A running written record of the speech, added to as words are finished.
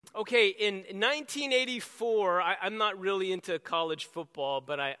Okay, in 1984, I'm not really into college football,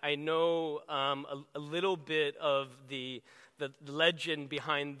 but I know a little bit of the legend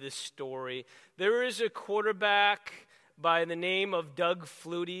behind this story. There is a quarterback by the name of Doug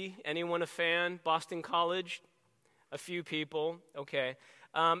Flutie. Anyone a fan? Boston College? A few people. Okay.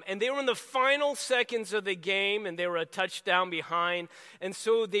 And they were in the final seconds of the game, and they were a touchdown behind. And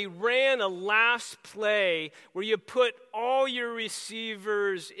so they ran a last play where you put all your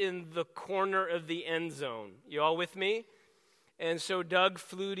receivers in the corner of the end zone. You all with me? And so Doug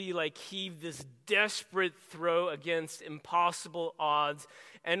Flutie heaved this desperate throw against impossible odds.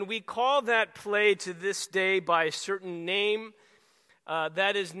 And we call that play to this day by a certain name.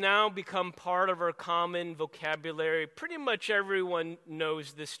 That has now become part of our common vocabulary. Pretty much everyone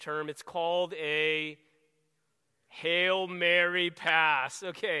knows this term. It's called a Hail Mary pass.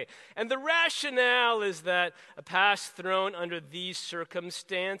 Okay, and the rationale is that a pass thrown under these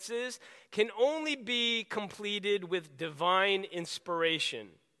circumstances can only be completed with divine inspiration.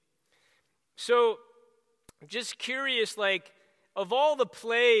 So, just curious, of all the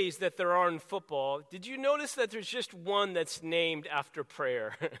plays that there are in football, did you notice that there's just one that's named after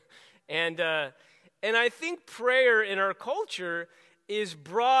prayer? And I think prayer in our culture is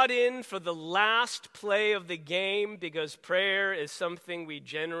brought in for the last play of the game because prayer is something we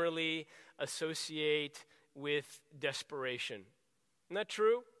generally associate with desperation. Isn't that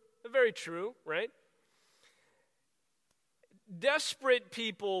true? Very true, right? Desperate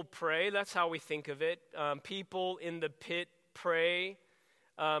people pray. That's how we think of it. People in the pit pray.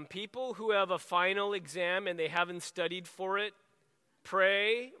 People who have a final exam and they haven't studied for it,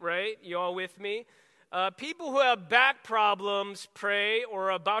 pray, right? You all with me? People who have back problems pray, or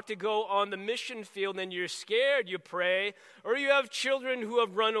are about to go on the mission field and you're scared, you pray. Or you have children who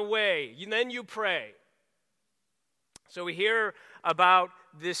have run away, then you pray. So we hear about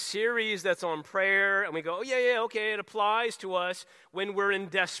this series that's on prayer, and we go, oh, yeah, okay, it applies to us when we're in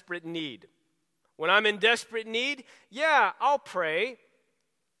desperate need. When I'm in desperate need, yeah, I'll pray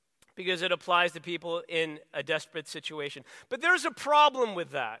because it applies to people in a desperate situation. But there's a problem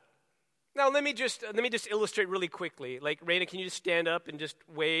with that. Now, let me just illustrate really quickly. Raina, can you just stand up and just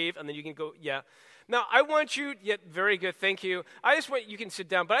wave, and then you can go, yeah. Now, I want you, very good, thank you. You can sit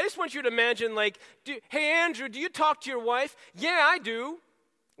down, but I just want you to imagine, hey, Andrew, do you talk to your wife? Yeah, I do,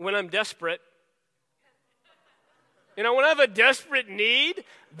 when I'm desperate. When I have a desperate need,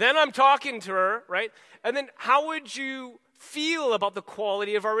 then I'm talking to her, right? And then how would you feel about the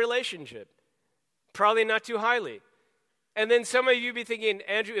quality of our relationship? Probably not too highly. And then some of you be thinking,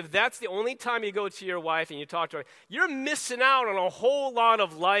 Andrew, if that's the only time you go to your wife and you talk to her, you're missing out on a whole lot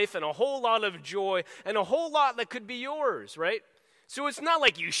of life and a whole lot of joy and a whole lot that could be yours, right? So it's not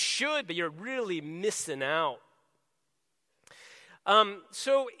like you should, but you're really missing out.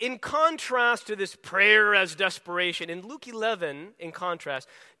 So in contrast to this prayer as desperation, in Luke 11, in contrast,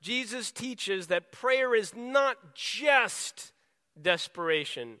 Jesus teaches that prayer is not just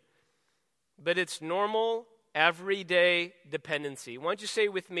desperation, but it's normal, everyday dependency. Why don't you say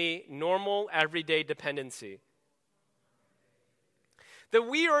with me, normal, everyday dependency? That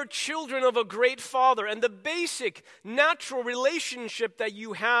we are children of a great Father, and the basic natural relationship that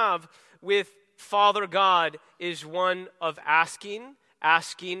you have with Father God is one of asking.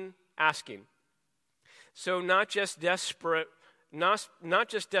 So not just desperation,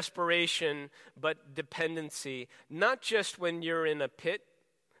 but dependency. Not just when you're in a pit,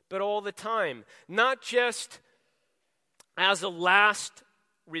 but all the time. Not just as a last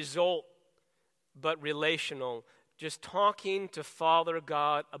result, but relational. Just talking to Father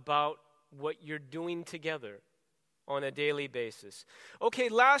God about what you're doing together on a daily basis. Okay,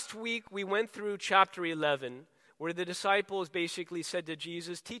 last week we went through chapter 11, where the disciples basically said to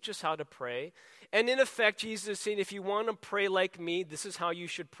Jesus, teach us how to pray. And in effect, Jesus is saying, if you want to pray like me, this is how you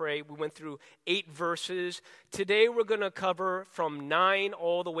should pray. We went through 8 verses. Today we're going to cover from 9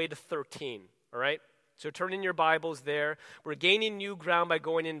 all the way to 13, all right? So turn in your Bibles there. We're gaining new ground by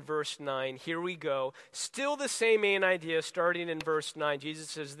going in verse 9. Here we go. Still the same main idea, starting in verse 9. Jesus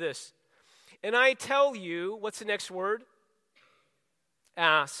says this, and I tell you, what's the next word?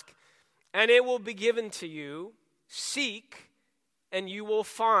 Ask, and it will be given to you. Seek, and you will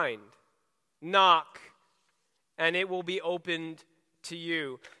find. Knock, and it will be opened to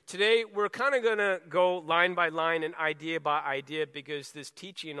you. Today, we're kind of going to go line by line and idea by idea because this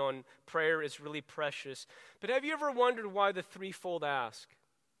teaching on prayer is really precious. But have you ever wondered why the threefold ask?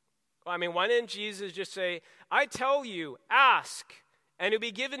 I mean, why didn't Jesus just say, I tell you, ask, and it'll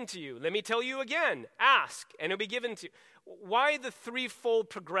be given to you. Let me tell you again, ask, and it'll be given to you. Why the threefold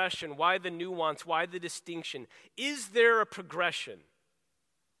progression? Why the nuance? Why the distinction? Is there a progression?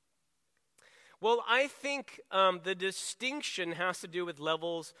 Well, I think the distinction has to do with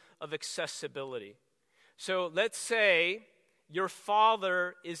levels of accessibility. So let's say your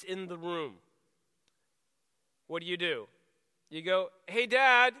father is in the room. What do? You go, "Hey,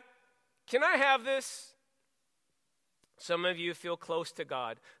 Dad, can I have this?" Some of you feel close to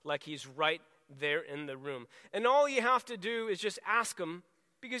God, like he's right there in the room. And all you have to do is just ask him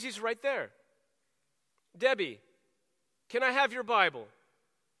because he's right there. "Debbie, can I have your Bible?"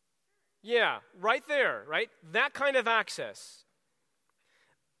 Yeah, right there, right? That kind of access.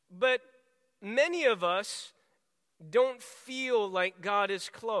 But many of us don't feel like God is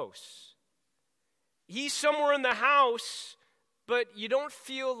close. He's somewhere in the house, but you don't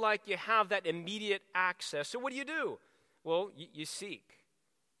feel like you have that immediate access. So what do? Well, you seek.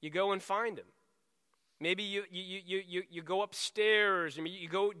 You go and find him. Maybe you go upstairs, and you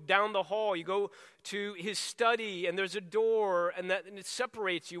go down the hall, you go to his study, and there's a door, and it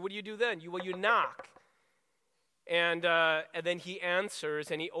separates you. What do then? You knock. And then he answers,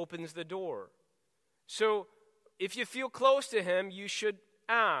 and he opens the door. So if you feel close to him, you should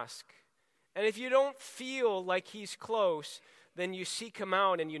ask. And if you don't feel like he's close, then you seek him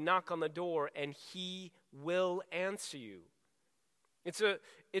out, and you knock on the door, and he will answer you. It's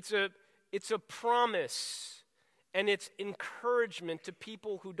a promise, and it's encouragement to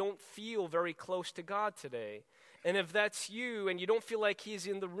people who don't feel very close to God today. And if that's you and you don't feel like he's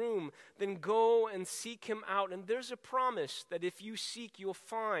in the room, then go and seek him out. And there's a promise that if you seek, you'll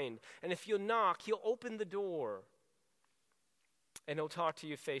find. And if you knock, he'll open the door. And he'll talk to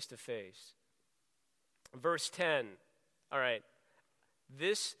you face to face. Verse 10. All right.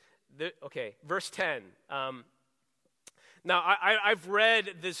 Verse 10. Now, I've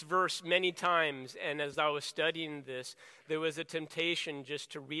read this verse many times, and as I was studying this, there was a temptation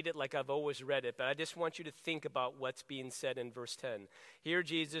just to read it like I've always read it, but I just want you to think about what's being said in verse 10. Here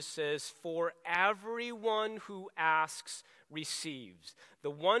Jesus says, "For everyone who asks receives,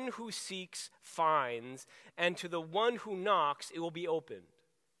 the one who seeks finds, and to the one who knocks it will be opened."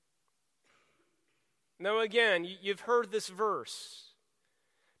 Now again, you've heard this verse,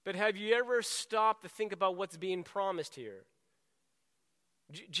 but have you ever stopped to think about what's being promised here?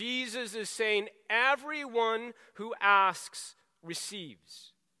 Jesus is saying everyone who asks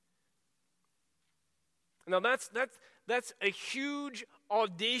receives. Now that's a huge,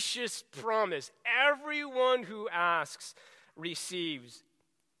 audacious promise. Everyone who asks receives.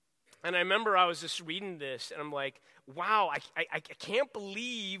 And I remember I was just reading this, and I'm like, wow, I can't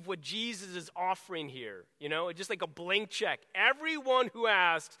believe what Jesus is offering here. You know, it's just like a blank check. Everyone who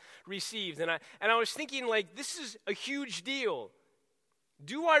asks receives. And I was thinking, like, this is a huge deal.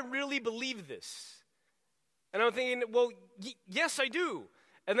 Do I really believe this? And I'm thinking, well, yes, I do.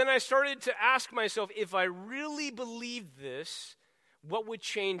 And then I started to ask myself, if I really believed this, what would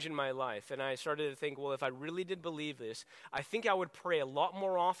change in my life? And I started to think, well, if I really did believe this, I think I would pray a lot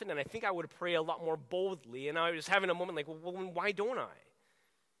more often, and I think I would pray a lot more boldly. And I was having a moment like, well, why don't I?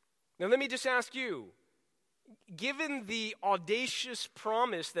 Now, let me just ask you, given the audacious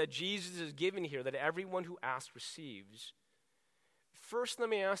promise that Jesus is giving here, that everyone who asks receives, first let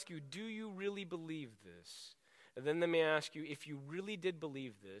me ask you, do you really believe this? And then let me ask you, if you really did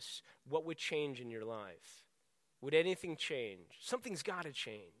believe this, what would change in your life? Would anything change? Something's got to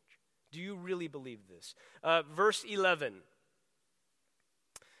change. Do you really believe this? Verse 11.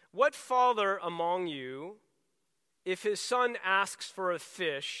 What father among you, if his son asks for a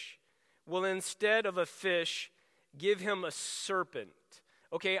fish, will instead of a fish give him a serpent?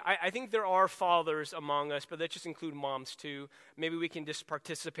 Okay, I think there are fathers among us, but let's just include moms too. Maybe we can just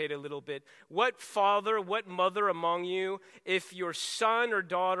participate a little bit. What father, what mother among you, if your son or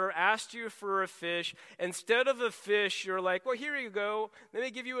daughter asked you for a fish, instead of a fish, you're like, well, here you go, let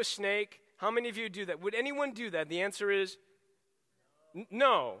me give you a snake. How many of you do that? Would anyone do that? The answer is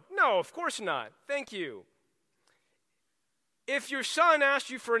no, of course not. Thank you. If your son asked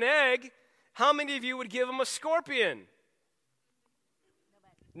you for an egg, how many of you would give him a scorpion?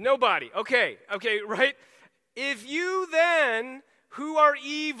 Nobody. Okay, right? If you then, who are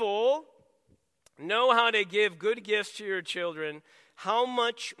evil, know how to give good gifts to your children, how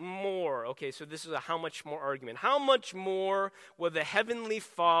much more? Okay, so this is a how much more argument. How much more will the Heavenly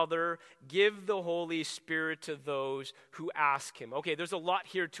Father give the Holy Spirit to those who ask Him? Okay, there's a lot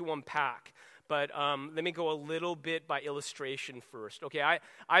here to unpack. But let me go a little bit by illustration first. Okay,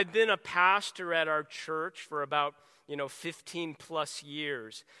 I've been a pastor at our church for about 15 plus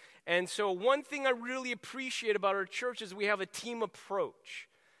years. And so one thing I really appreciate about our church is we have a team approach.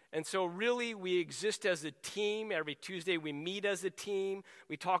 And so really we exist as a team. Every Tuesday we meet as a team.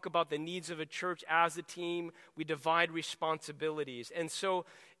 We talk about the needs of a church as a team. We divide responsibilities. And so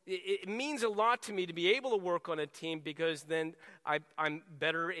it means a lot to me to be able to work on a team because then I'm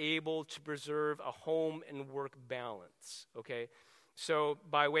better able to preserve a home and work balance, okay? So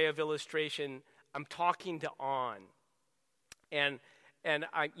by way of illustration, I'm talking to On. And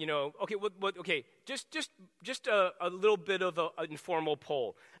I, okay, just a little bit of an informal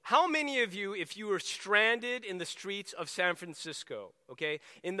poll. How many of you, if you were stranded in the streets of San Francisco, okay,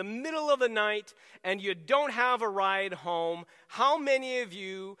 in the middle of the night and you don't have a ride home, how many of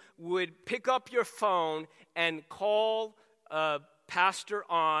you would pick up your phone and call Pastor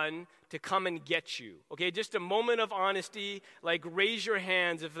On to come and get you? Okay, just a moment of honesty, like raise your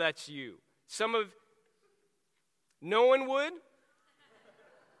hands if that's you. No one would?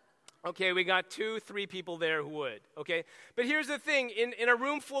 Okay, we got 2-3 people there who would, okay? But here's the thing, in a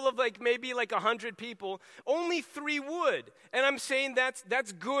room full of maybe 100 people, only 3 would. And I'm saying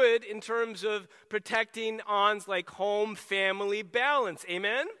that's good in terms of protecting On's home family balance,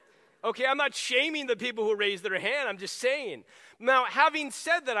 amen? Okay, I'm not shaming the people who raise their hand, I'm just saying. Now, having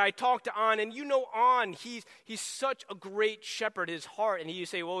said that, I talked to On, and On, he's such a great shepherd, his heart, and you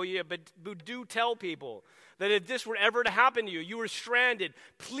say, well, yeah, but do tell people that if this were ever to happen to you, you were stranded,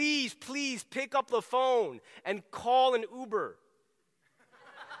 please pick up the phone and call an Uber.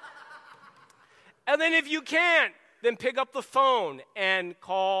 And then if you can't, then pick up the phone and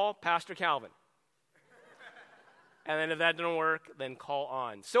call Pastor Calvin. And then if that didn't work, then call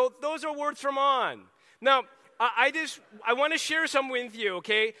On. So those are words from On. Now, I want to share some with you,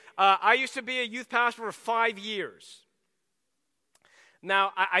 okay? I used to be a youth pastor for 5 years.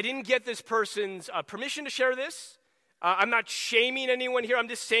 Now, I didn't get this person's permission to share this. I'm not shaming anyone here. I'm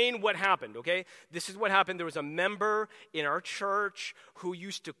just saying what happened, okay? This is what happened. There was a member in our church who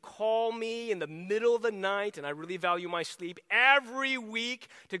used to call me in the middle of the night, and I really value my sleep, every week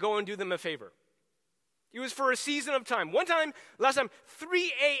to go and do them a favor. It was for a season of time. Last time,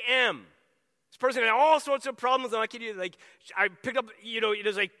 3 a.m., this person had all sorts of problems, and I picked up, it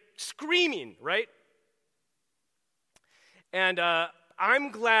was screaming, right? And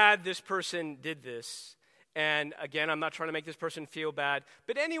I'm glad this person did this. And again, I'm not trying to make this person feel bad,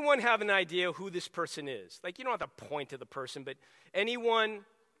 but anyone have an idea who this person is? You don't have to point to the person, but anyone?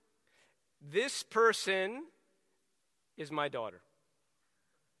 This person is my daughter,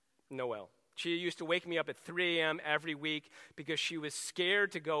 Noelle. She used to wake me up at 3 a.m. every week because she was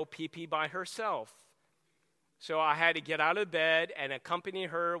scared to go pee-pee by herself. So I had to get out of bed and accompany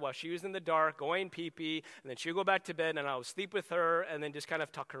her while she was in the dark, going pee-pee, and then she'd go back to bed, and I would sleep with her and then just kind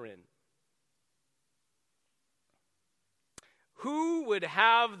of tuck her in. Who would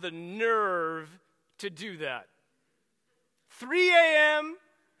have the nerve to do that? 3 a.m.,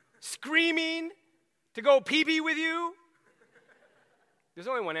 screaming, to go pee-pee with you? There's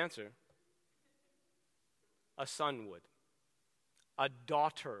only one answer. A son would. A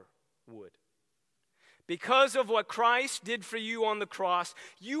daughter would. Because of what Christ did for you on the cross,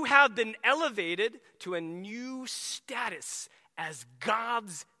 you have been elevated to a new status as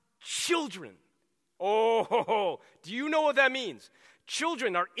God's children. Oh, do you know what that means?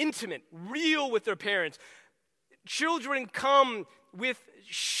 Children are intimate, real with their parents. Children come with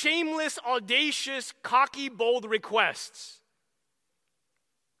shameless, audacious, cocky, bold requests.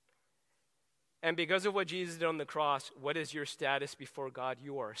 And because of what Jesus did on the cross, what is your status before God?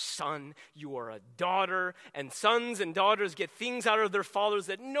 You are a son, you are a daughter, and sons and daughters get things out of their fathers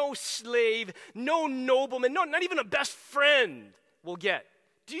that no slave, no nobleman, not even a best friend will get.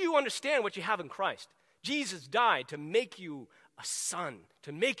 Do you understand what you have in Christ? Jesus died to make you a son,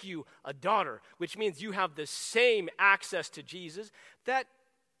 to make you a daughter, which means you have the same access to Jesus,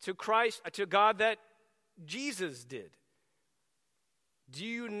 to God that Jesus did. Do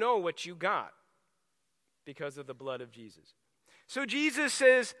you know what you got? Because of the blood of Jesus. So Jesus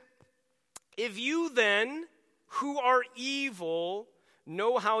says, if you then, who are evil,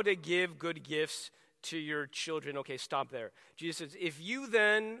 know how to give good gifts to your children. Okay, stop there. Jesus says, if you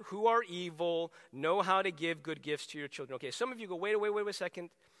then, who are evil, know how to give good gifts to your children. Okay, some of you go, wait a second.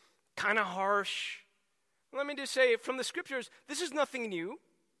 Kind of harsh. Let me just say, from the scriptures, this is nothing new.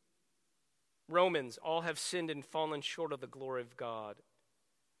 Romans, all have sinned and fallen short of the glory of God.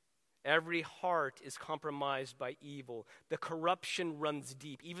 Every heart is compromised by evil. The corruption runs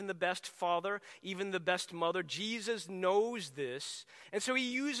deep. Even the best father, even the best mother, Jesus knows this. And so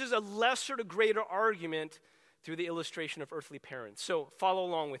he uses a lesser to greater argument through the illustration of earthly parents. So follow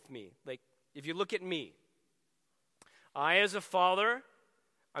along with me. If you look at me, I as a father,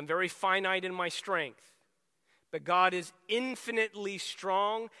 I'm very finite in my strength. But God is infinitely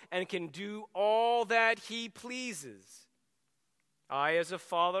strong and can do all that he pleases. I as a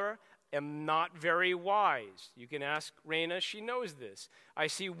father, am not very wise. You can ask Raina, she knows this. I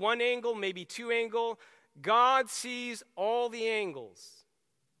see one angle, maybe two angle. God sees all the angles.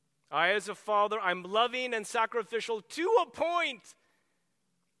 I, as a father, I'm loving and sacrificial to a point.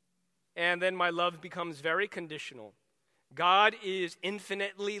 And then my love becomes very conditional. God is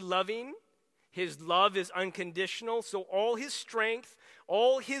infinitely loving. His love is unconditional. So all his strength,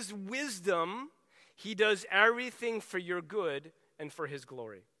 all his wisdom, he does everything for your good and for his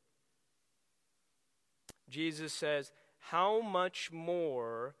glory. Jesus says, how much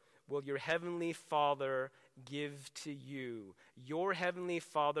more will your heavenly Father give to you? Your heavenly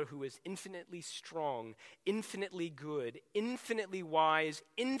Father, who is infinitely strong, infinitely good, infinitely wise,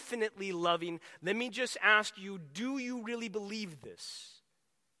 infinitely loving. Let me just ask you, do you really believe this?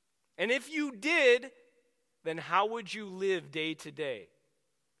 And if you did, then how would you live day to day?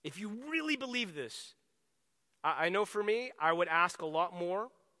 If you really believe this, I know for me, I would ask a lot more,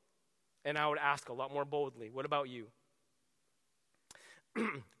 and I would ask a lot more boldly. What about you?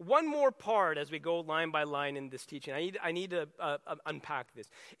 One more part as we go line by line in this teaching. I need to unpack this.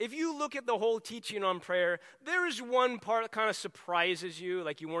 If you look at the whole teaching on prayer, there is one part that kind of surprises you,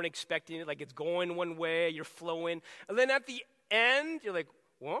 like you weren't expecting it, like it's going one way, you're flowing. And then at the end, you're like,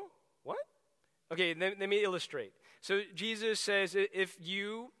 what? Okay, let me illustrate. So Jesus says, if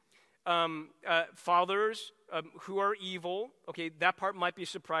you, fathers who are evil, okay, that part might be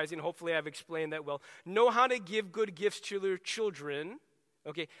surprising. Hopefully I've explained that well. Know how to give good gifts to their children.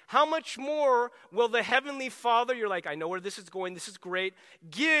 Okay, how much more will the heavenly Father, you're like, I know where this is going, this is great,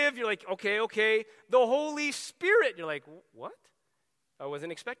 give, you're like, okay, the Holy Spirit, you're like, what? I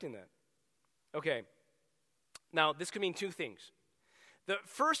wasn't expecting that. Okay, now this could mean two things. The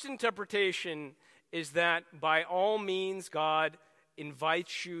first interpretation is that by all means, God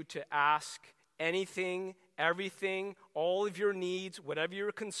invites you to ask anything, everything, all of your needs, whatever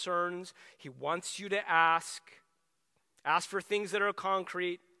your concerns. He wants you to ask. Ask for things that are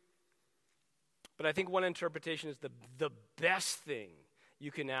concrete. But I think one interpretation is the best thing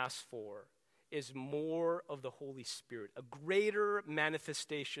you can ask for is more of the Holy Spirit, a greater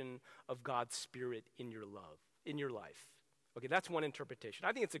manifestation of God's Spirit in your life. Okay, that's one interpretation.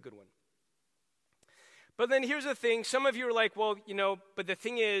 I think it's a good one. But then here's the thing. Some of you are like, well, but the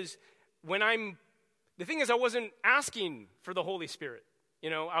thing is, I wasn't asking for the Holy Spirit.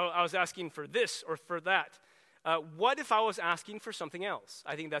 I was asking for this or for that. What if I was asking for something else?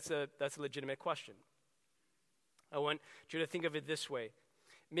 I think that's a legitimate question. I want you to think of it this way.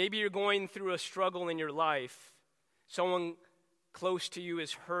 Maybe you're going through a struggle in your life. Someone close to you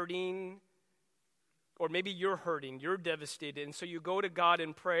is hurting, or maybe you're hurting, you're devastated, and so you go to God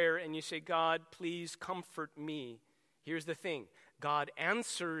in prayer and you say, God, please comfort me. Here's the thing. God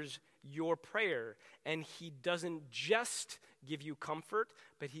answers your prayer, and he doesn't just give you comfort,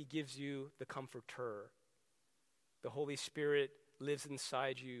 but he gives you the comforter. The Holy Spirit lives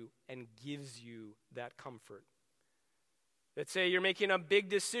inside you and gives you that comfort. Let's say you're making a big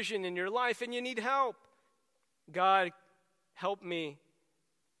decision in your life and you need help. God, help me.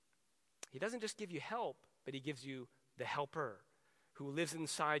 He doesn't just give you help, but he gives you the helper who lives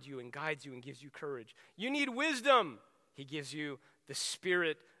inside you and guides you and gives you courage. You need wisdom. He gives you the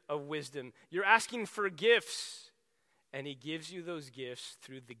spirit of wisdom. You're asking for gifts, and he gives you those gifts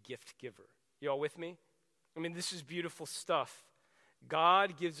through the gift giver. You all with me? I mean, this is beautiful stuff.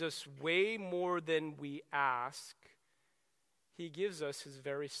 God gives us way more than we ask. He gives us his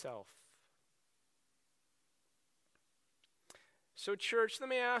very self. So, church, let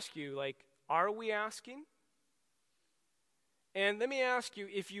me ask you, are we asking? And let me ask you,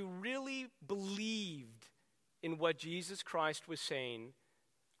 if you really believed in what Jesus Christ was saying,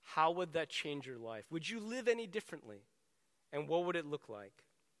 how would that change your life? Would you live any differently? And what would it look like?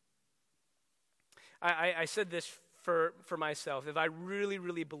 I said this for myself. If I really,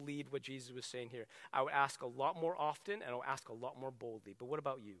 really believed what Jesus was saying here, I would ask a lot more often and I would ask a lot more boldly. But what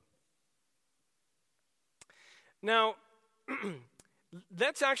about you? Now,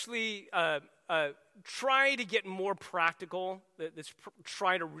 let's actually try to get more practical. Let's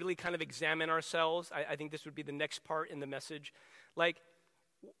try to really kind of examine ourselves. I think this would be the next part in the message.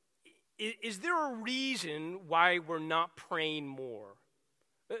 Is there a reason why we're not praying more?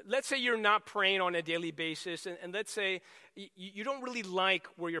 Let's say you're not praying on a daily basis, and let's say you don't really like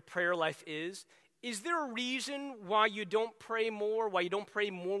where your prayer life is. Is there a reason why you don't pray more, why you don't pray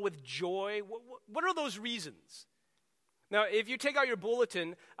more with joy? What are those reasons? Now, if you take out your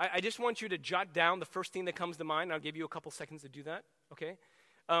bulletin, I just want you to jot down the first thing that comes to mind. I'll give you a couple seconds to do that, okay?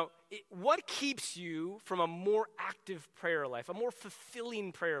 What keeps you from a more active prayer life, a more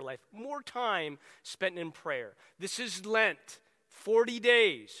fulfilling prayer life, more time spent in prayer? This is Lent, 40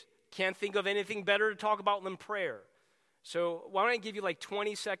 days, can't think of anything better to talk about than prayer. So why don't I give you like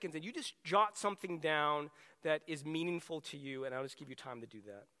 20 seconds and you just jot something down that is meaningful to you, and I'll just give you time to do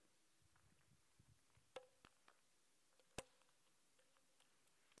that.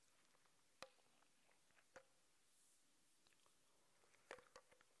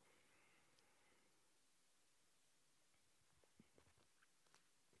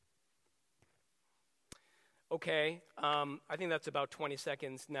 Okay, I think that's about 20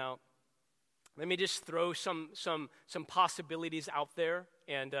 seconds. Now, let me just throw some possibilities out there.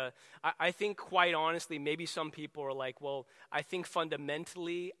 And I think, quite honestly, maybe some people are like, well, I think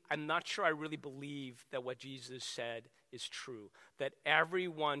fundamentally, I'm not sure I really believe that what Jesus said is true, that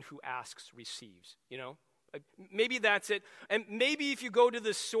everyone who asks receives, Maybe that's it. And maybe if you go to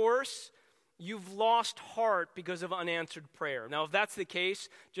the source, you've lost heart because of unanswered prayer. Now, if that's the case,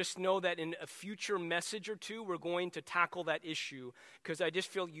 just know that in a future message or two, we're going to tackle that issue, because I just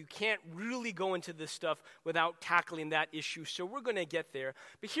feel you can't really go into this stuff without tackling that issue. So we're going to get there.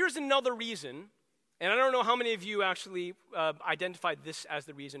 But here's another reason, and I don't know how many of you actually identified this as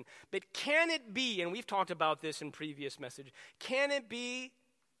the reason, but can it be, and we've talked about this in previous message, can it be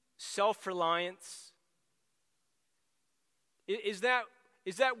self-reliance? Is that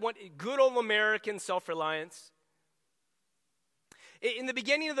what good old American self-reliance? In the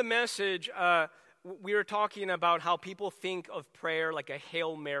beginning of the message, we were talking about how people think of prayer like a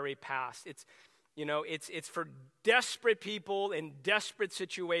Hail Mary pass. It's for desperate people in desperate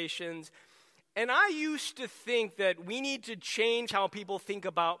situations. And I used to think that we need to change how people think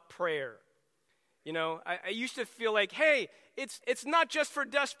about prayer. I used to feel like, hey, it's not just for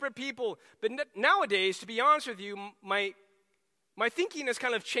desperate people. But nowadays, to be honest with you, my thinking has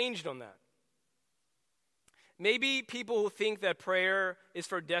kind of changed on that. Maybe people who think that prayer is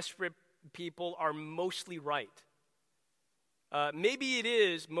for desperate people are mostly right. Maybe it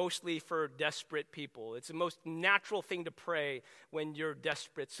is mostly for desperate people. It's the most natural thing to pray when you're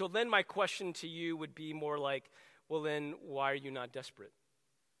desperate. So then my question to you would be more like, well then, why are you not desperate?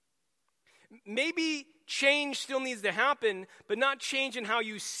 Maybe change still needs to happen, but not change in how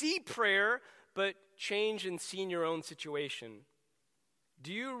you see prayer, but change in seeing your own situation.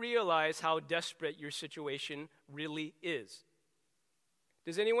 Do you realize how desperate your situation really is?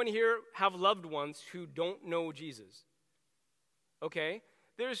 Does anyone here have loved ones who don't know Jesus? Okay,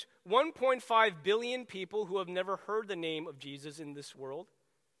 there's 1.5 billion people who have never heard the name of Jesus in this world.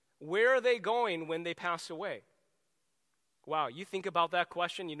 Where are they going when they pass away? Wow, you think about that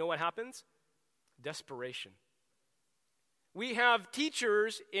question, you know what happens? Desperation. We have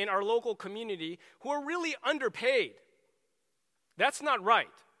teachers in our local community who are really underpaid. That's not right.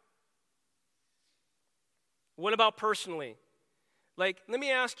 What about personally? Let me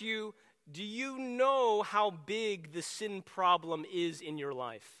ask you, do you know how big the sin problem is in your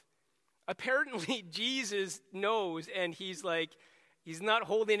life? Apparently, Jesus knows, and he's not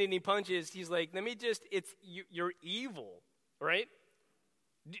holding any punches. He's like, you're evil, right?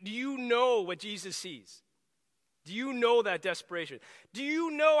 Do you know what Jesus sees? Do you know that desperation? Do you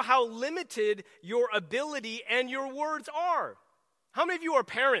know how limited your ability and your words are? How many of you are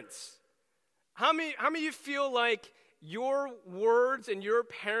parents? How many of you feel like your words and your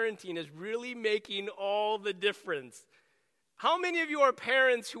parenting is really making all the difference? How many of you are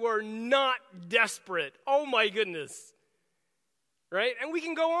parents who are not desperate? Oh my goodness. Right? And we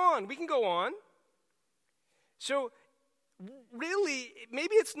can go on. So really,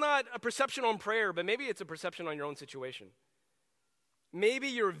 maybe it's not a perception on prayer, but maybe it's a perception on your own situation. Maybe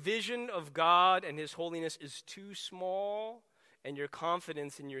your vision of God and His holiness is too small, and your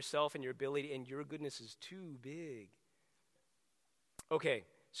confidence in yourself and your ability and your goodness is too big. Okay,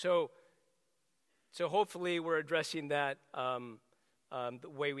 so hopefully we're addressing that the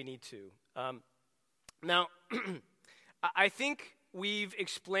way we need to. Now, I think we've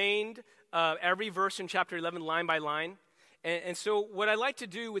explained every verse in chapter 11 line by line. And so what I'd like to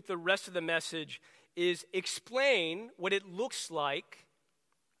do with the rest of the message is explain what it looks like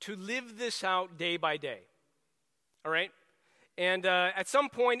to live this out day by day. All right? And at some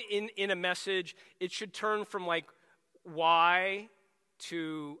point in a message, it should turn from why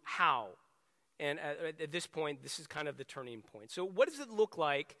to how. And at this point, this is kind of the turning point. So what does it look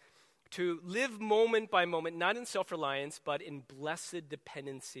like to live moment by moment, not in self-reliance, but in blessed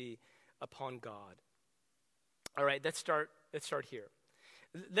dependency upon God? All right, let's start here.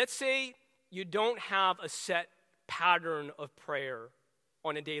 Let's say you don't have a set pattern of prayer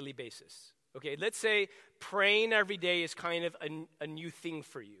on a daily basis. Okay, let's say praying every day is kind of a new thing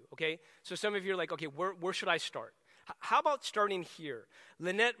for you, okay? So some of you are like, okay, where should I start? How about starting here?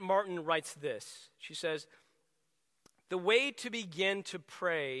 Lynette Martin writes this. She says, the way to begin to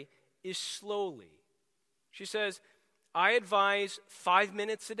pray is slowly. She says, I advise 5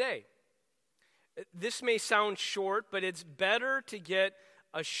 minutes a day. This may sound short, but it's better to get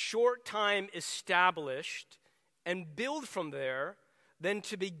a short time established and build from there than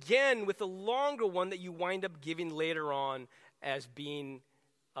to begin with a longer one that you wind up giving later on as being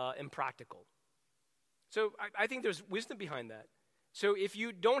impractical. So I think there's wisdom behind that. So if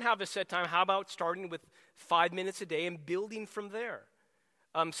you don't have a set time, how about starting with 5 minutes a day and building from there?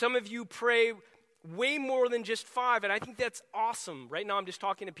 Some of you pray way more than just 5, and I think that's awesome. Right now I'm just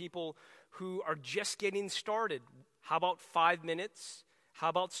talking to people who are just getting started. How about 5 minutes? How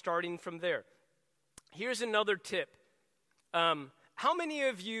about starting from there? Here's another tip. How many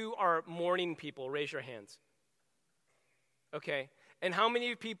of you are morning people? Raise your hands. Okay. And how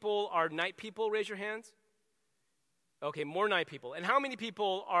many people are night people? Raise your hands. Okay, more night people. And how many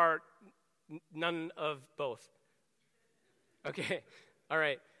people are none of both? Okay, all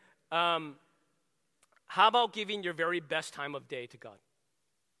right. How about giving your very best time of day to God?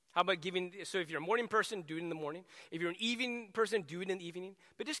 How about so if you're a morning person, do it in the morning. If you're an evening person, do it in the evening.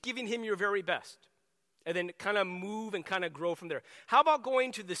 But just giving him your very best. And then kind of move and kind of grow from there. How about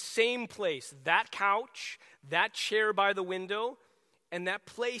going to the same place, that couch, that chair by the window, and that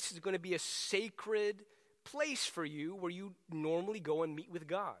place is going to be a sacred place for you where you normally go and meet with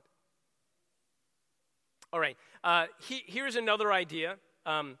God. All right, here's another idea.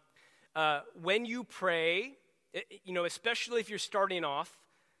 When you pray, especially if you're starting off,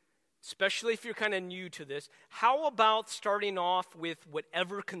 especially if you're kind of new to this, how about starting off with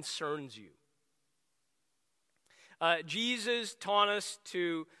whatever concerns you? Jesus taught us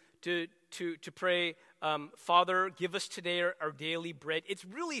to pray, Father, give us today our daily bread. It's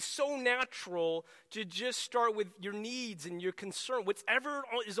really so natural to just start with your needs and your concern, whatever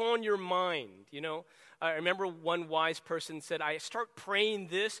is on your mind, I remember one wise person said, I start praying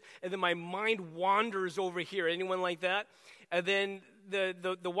this, and then my mind wanders over here. Anyone like that? And then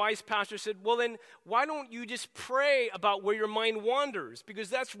the wise pastor said, well, then why don't you just pray about where your mind wanders? Because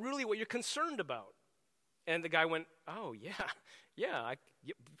that's really what you're concerned about. And the guy went, oh, yeah,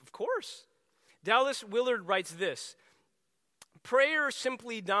 of course. Dallas Willard writes this, prayer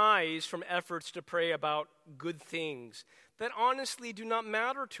simply dies from efforts to pray about good things that honestly do not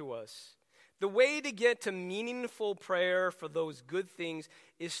matter to us. The way to get to meaningful prayer for those good things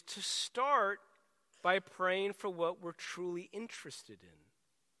is to start by praying for what we're truly interested in.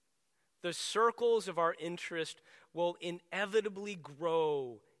 The circles of our interest will inevitably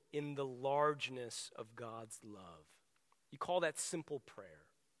grow in the largeness of God's love. You call that simple prayer.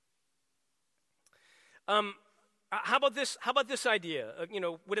 How about this idea?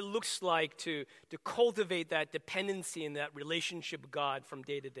 What it looks like to cultivate that dependency and that relationship with God from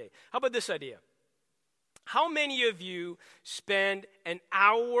day to day. How about this idea? How many of you spend an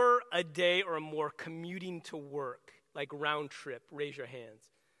hour a day or more commuting to work, like round trip? Raise your hands.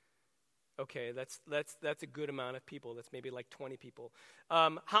 Okay, that's a good amount of people. That's maybe like 20 people.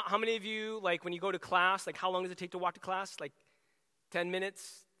 How many of you, like when you go to class, like how long does it take to walk to class? Like 10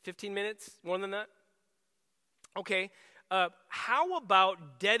 minutes, 15 minutes, more than that? Okay, how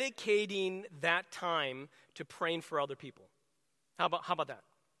about dedicating that time to praying for other people? How about that?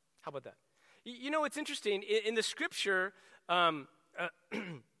 It's interesting. In the scripture,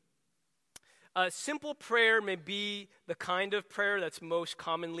 simple prayer may be the kind of prayer that's most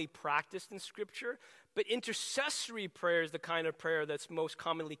commonly practiced in Scripture, but intercessory prayer is the kind of prayer that's most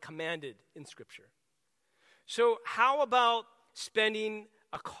commonly commanded in Scripture. So how about spending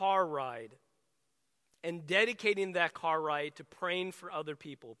a car ride and dedicating that car ride to praying for other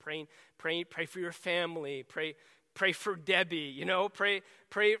people, pray for your family, pray for Debbie, pray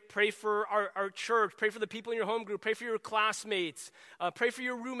for our church, pray for the people in your home group, pray for your classmates, pray for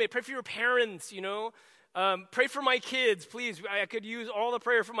your roommate, pray for your parents, pray for my kids, please. I could use all the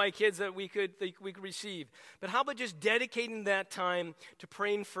prayer for my kids that we could receive. But how about just dedicating that time to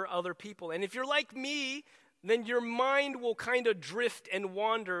praying for other people? And if you're like me, then your mind will kind of drift and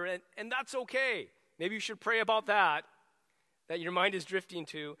wander, and that's okay. Maybe you should pray about that your mind is drifting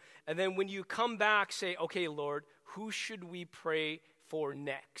to. And then when you come back, say, okay, Lord, who should we pray for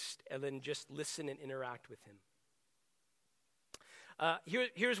next? And then just listen and interact with him.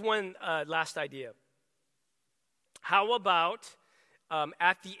 Here's one last idea. How about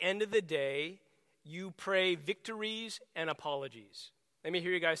at the end of the day, you pray victories and apologies? Let me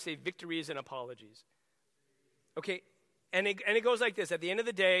hear you guys say victories and apologies. Okay. And it goes like this. At the end of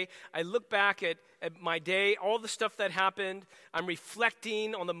the day, I look back at my day, all the stuff that happened. I'm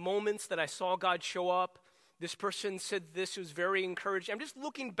reflecting on the moments that I saw God show up, This person said this was very encouraging. I'm just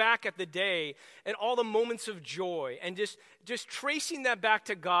looking back at the day and all the moments of joy and just tracing that back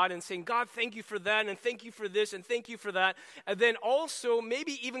to God and saying, God, thank you for that, and thank you for this, and thank you for that. And then also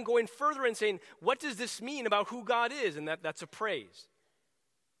maybe even going further and saying, what does this mean about who God is? And that's a praise.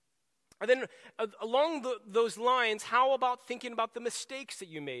 And then along those lines, how about thinking about the mistakes that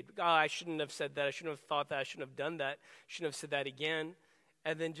you made? I shouldn't have said that. I shouldn't have thought that. I shouldn't have done that. Shouldn't have said that again.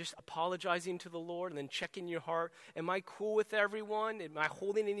 And then just apologizing to the Lord and then checking your heart. Am I cool with everyone? Am I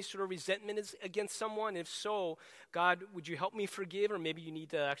holding any sort of resentment against someone? If so, God, would you help me forgive? Or maybe you need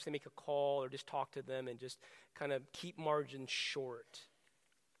to actually make a call or just talk to them and just kind of keep margins short.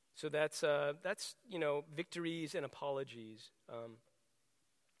 So that's victories and apologies.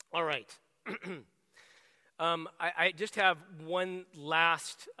 All right. I just have one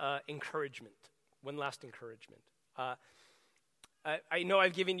last encouragement. I know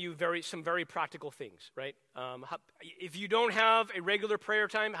I've given you some very practical things, right? If you don't have a regular prayer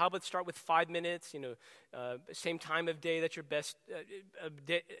time, how about start with 5 minutes? Same time of day. That's your best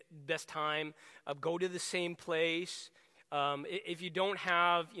time. Go to the same place. If you don't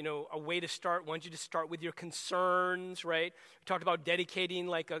have, a way to start, why don't you just start with your concerns, right? We talked about dedicating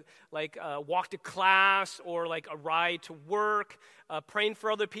like a walk to class or like a ride to work, praying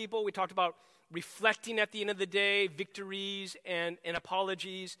for other people. We talked about reflecting at the end of the day, victories and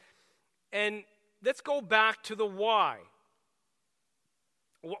apologies. And let's go back to the why.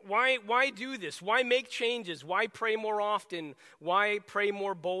 Why do this? Why make changes? Why pray more often? Why pray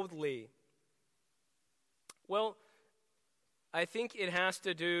more boldly? Well, I think it has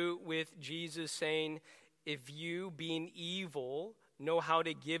to do with Jesus saying, if you, being evil, know how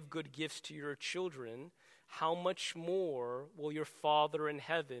to give good gifts to your children, how much more will your Father in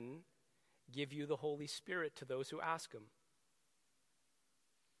heaven give you the Holy Spirit to those who ask him?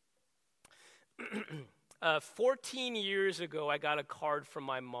 14 years ago, I got a card from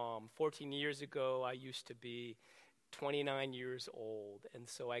my mom. 14 years ago, I used to be 29 years old, and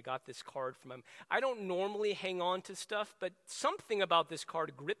so I got this card from him. I don't normally hang on to stuff, but something about this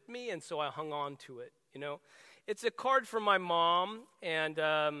card gripped me, and so I hung on to it, It's a card from my mom, and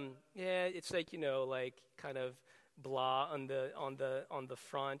it's like kind of blah on the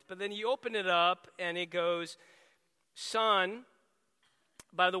front. But then you open it up, and it goes, son.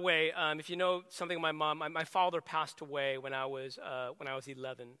 By the way, if you know something of my mom, my father passed away when I was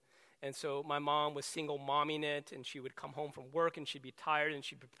 11. And so my mom was single momming it, and she would come home from work, and she'd be tired, and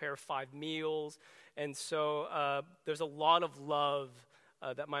she'd prepare 5 meals. And so there's a lot of love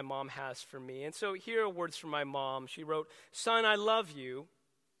that my mom has for me. And so here are words from my mom. She wrote, son, I love you.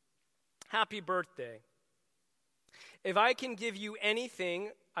 Happy birthday. If I can give you anything,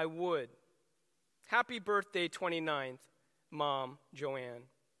 I would. Happy birthday, 29th, Mom, Joanne.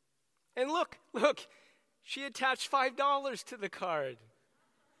 And look, she attached $5 to the card.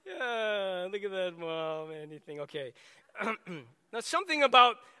 Yeah, look at that, Mom. Anything, okay. Now, something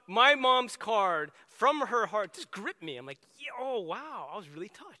about my mom's card from her heart just gripped me. I'm like, yeah, oh, wow, I was really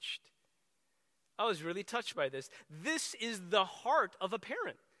touched. I was really touched by this. This is the heart of a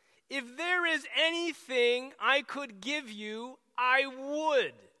parent. If there is anything I could give you, I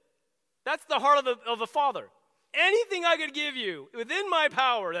would. That's the heart of a father. Anything I could give you within my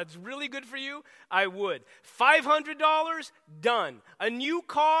power that's really good for you, I would. $500, done. A new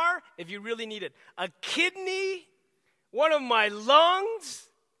car, if you really need it. A kidney, one of my lungs,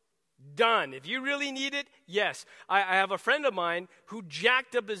 done. If you really need it, yes. I have a friend of mine who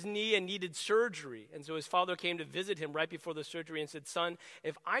jacked up his knee and needed surgery. And so his father came to visit him right before the surgery and said, son,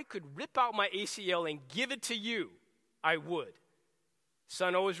 if I could rip out my ACL and give it to you, I would.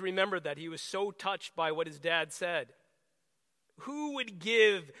 Son always remembered that. He was so touched by what his dad said. Who would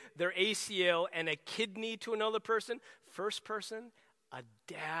give their ACL and a kidney to another person? First person, a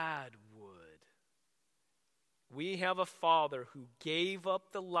dad would. We have a Father who gave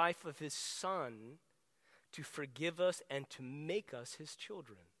up the life of his Son to forgive us and to make us his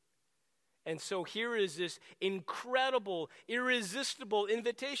children. And so here is this incredible, irresistible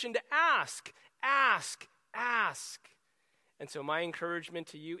invitation to ask, ask, ask. And so my encouragement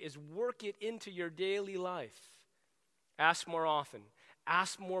to you is work it into your daily life. Ask more often.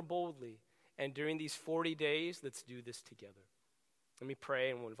 Ask more boldly. And during these 40 days, let's do this together. Let me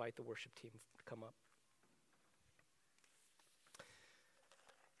pray, and we'll invite the worship team to come up.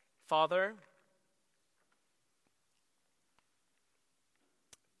 Father,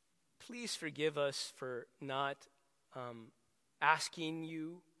 please forgive us for not asking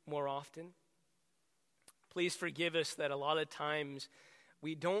you more often. Please forgive us that a lot of times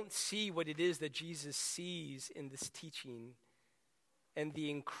we don't see what it is that Jesus sees in this teaching. and the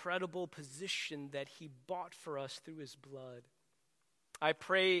incredible position that he bought for us through his blood. I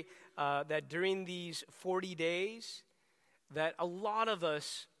pray that during these 40 days, that a lot of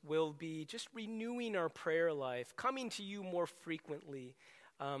us will be just renewing our prayer life, coming to you more frequently,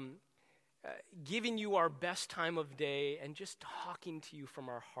 giving you our best time of day, and just talking to you from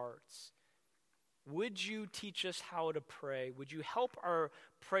our hearts. Would you teach us how to pray? Would you help our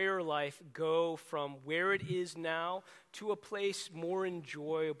prayer life go from where it is now to a place more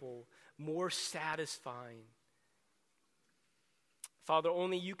enjoyable, more satisfying? Father,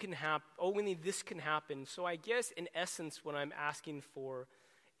 only this can happen. So I guess in essence what I'm asking for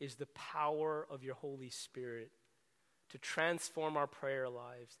is the power of your Holy Spirit to transform our prayer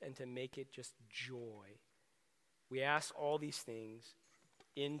lives and to make it just joy. We ask all these things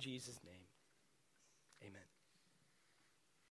in Jesus' name. Amen.